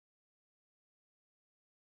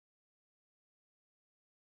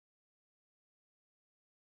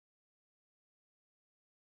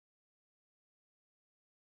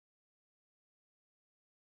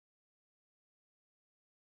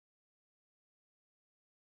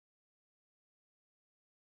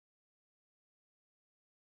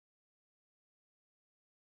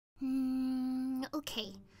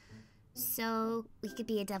Okay. So, we could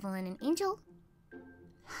be a devil and an angel.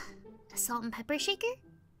 A salt and pepper shaker?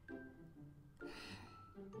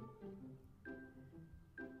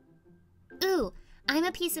 Ooh, I'm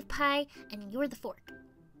a piece of pie and you're the fork.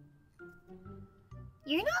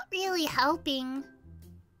 You're not really helping.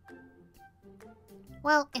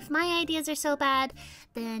 Well, if my ideas are so bad,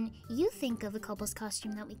 then you think of a couple's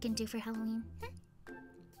costume that we can do for Halloween.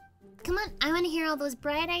 Come on, I want to hear all those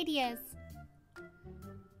bright ideas.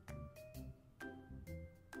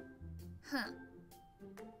 Huh.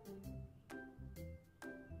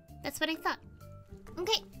 That's what I thought.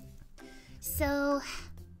 Okay. So,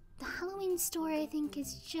 the Halloween store, I think,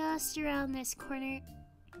 is just around this corner.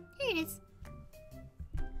 Here it is.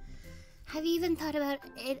 Have you even thought about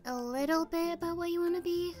it a little bit about what you want to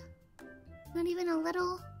be? Not even a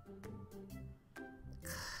little?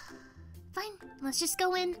 Fine, let's just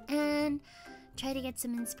go in and try to get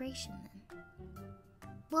some inspiration then.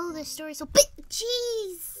 Whoa, the store is so big.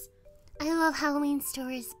 Jeez! I love Halloween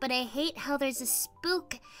stores, but I hate how there's a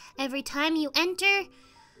spook every time you enter.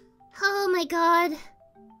 Oh my god.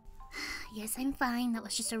 Yes, I'm fine. That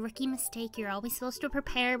was just a rookie mistake. You're always supposed to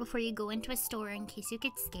prepare before you go into a store in case you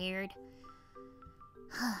get scared.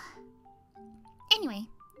 Anyway,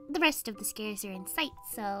 the rest of the scares are in sight,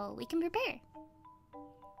 so we can prepare.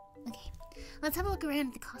 Okay, let's have a look around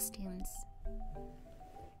at the costumes.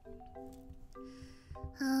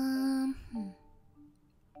 Oh,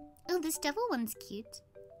 this devil one's cute.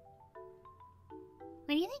 What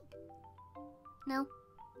do you think? No?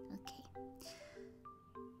 Okay.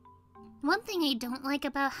 One thing I don't like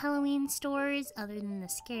about Halloween stores, other than the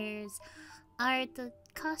scares, are the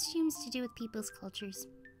costumes to do with people's cultures.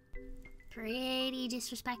 Pretty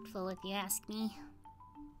disrespectful, if you ask me.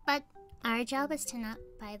 But our job is to not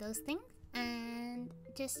buy those things and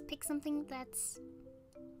just pick something that's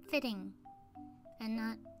fitting and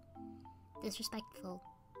not disrespectful.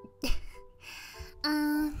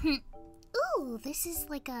 Ooh, this is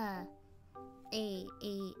like a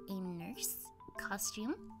nurse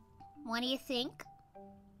costume. What do you think?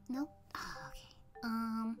 No? Oh, okay.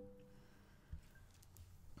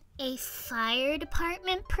 A fire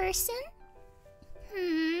department person?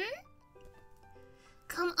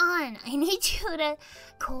 Come on, I need you to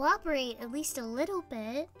cooperate at least a little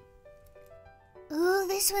bit. Ooh,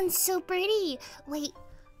 this one's so pretty. Wait,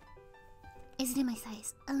 is it in my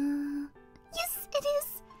size? Yes, it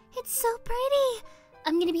is. It's so pretty.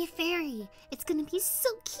 I'm gonna be a fairy. It's gonna be so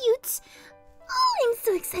cute. Oh, I'm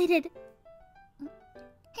so excited.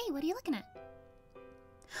 Hey, what are you looking at?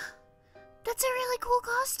 That's a really cool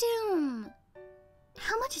costume.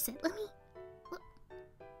 How much is it? Let me...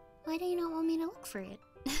 Why do you not want me to look for it?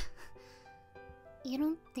 You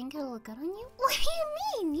don't think it'll look good on you? What do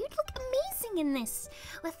you mean? You'd look amazing in this.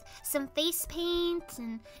 With some face paint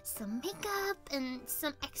and some makeup and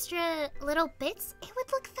some extra little bits. It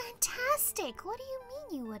would look fantastic. What do you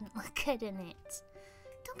mean you wouldn't look good in it?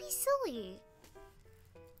 Don't be silly.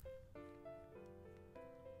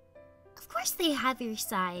 Of course they have your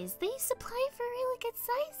size. They supply for really good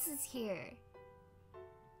sizes here.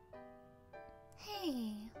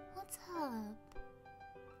 Hey, what's up?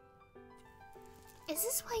 Is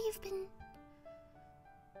this why you've been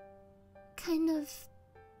kind of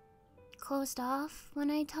closed off when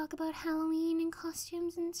I talk about Halloween and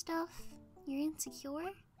costumes and stuff? You're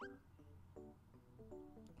insecure?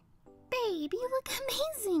 Babe, you look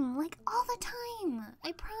amazing, like all the time.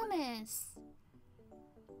 I promise.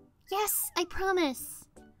 Yes, I promise.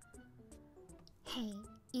 Hey,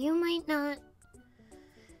 you might not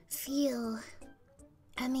feel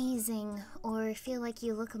amazing or feel like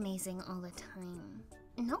you look amazing all the time.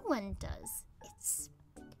 No one does. It's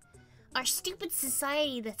our stupid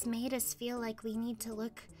society that's made us feel like we need to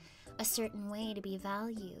look a certain way to be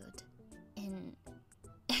valued in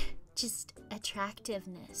just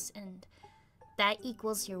attractiveness, and that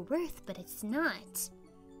equals your worth, but it's not.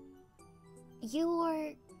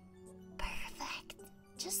 You're perfect,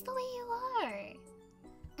 just the way you are.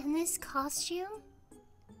 And this costume,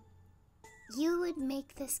 you would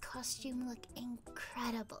make this costume look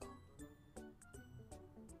incredible.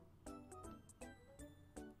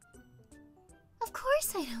 Of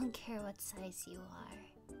course I don't care what size you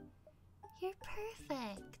are. You're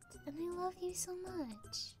perfect, and I love you so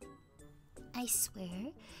much. I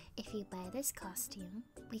swear, if you buy this costume,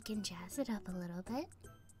 we can jazz it up a little bit,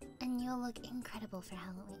 and you'll look incredible for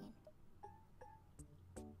Halloween.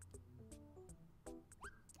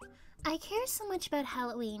 I care so much about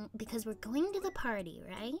Halloween because we're going to the party,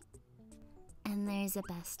 right? And there's a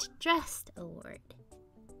Best Dressed award.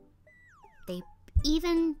 They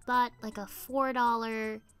even bought like a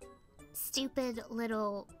 $4 stupid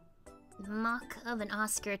little mock of an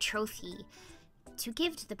Oscar trophy to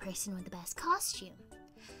give to the person with the best costume.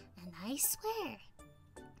 And I swear,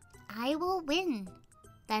 I will win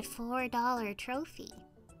that $4 trophy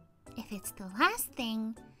if it's the last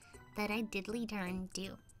thing that I diddly darn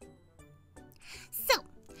do. So,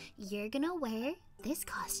 you're gonna wear this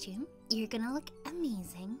costume, you're gonna look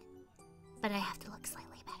amazing, but I have to look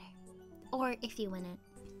slightly better. Or if you win it,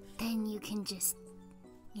 then you can just,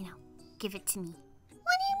 give it to me.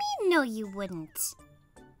 What do you mean, no you wouldn't?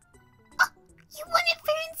 Oh, you won it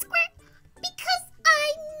fair and square because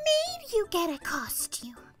I made you get a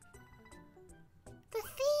costume. The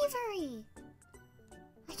thievery.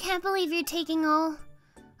 I can't believe you're taking all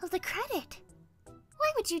of the credit.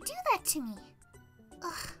 Why would you do that to me?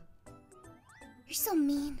 Ugh. You're so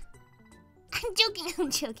mean. I'm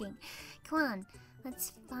joking. Come on,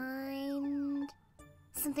 let's find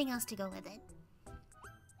something else to go with it.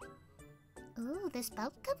 Ooh, this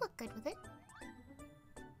belt could look good with it.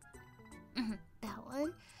 That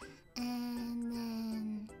one. And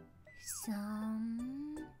then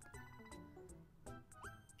some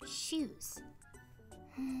shoes.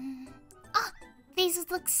 Ah, these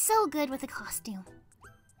look so good with the costume.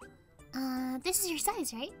 This is your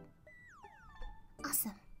size, right?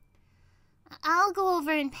 Awesome. I'll go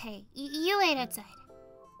over and pay. You wait outside.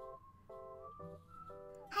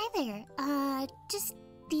 Hi there. Just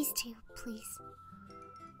these two, please.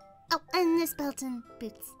 Oh, and this belt and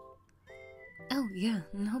boots. Oh, yeah,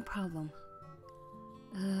 no problem.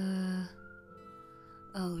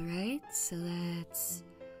 Alright, so that's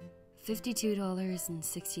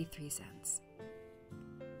 $52.63.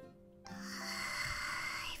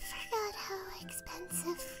 I forgot how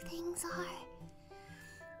expensive things are.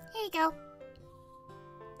 Here you go.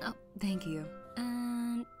 Oh, thank you.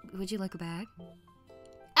 And would you like a bag?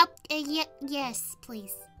 Oh, yes,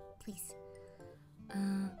 please.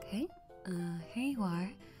 Okay. Here you are.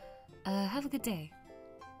 Have a good day.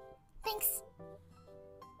 Thanks.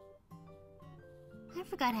 I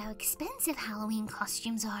forgot how expensive Halloween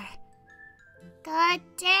costumes are. God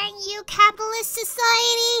dang you, capitalist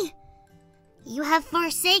society! You have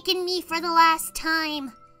forsaken me for the last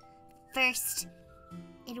time. First,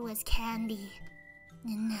 it was candy,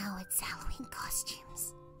 and now it's Halloween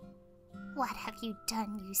costumes. What have you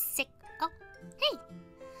done, you sick... Oh, hey!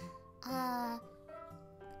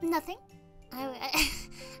 Nothing. I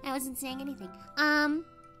wasn't saying anything.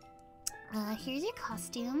 Here's your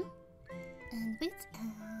costume. And the boots,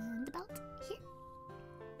 and the belt.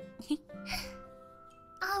 Here.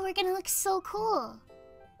 Oh, we're gonna look so cool.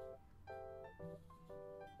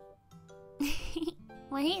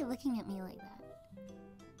 Why are you looking at me like that?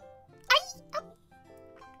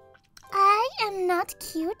 I am not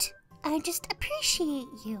cute. I just appreciate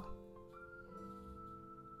you.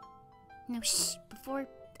 No, shh, before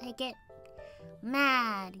I get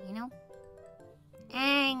mad,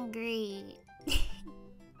 Angry.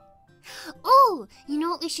 Oh, you know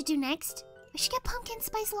what we should do next? We should get pumpkin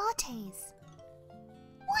spice lattes.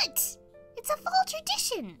 What? It's a fall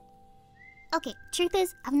tradition. Okay, truth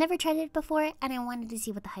is, I've never tried it before, and I wanted to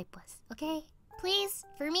see what the hype was. Okay? Please,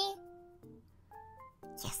 for me?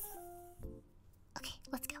 Yes. Okay,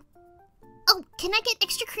 let's go. Oh, can I get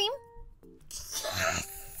extra cream? Yes!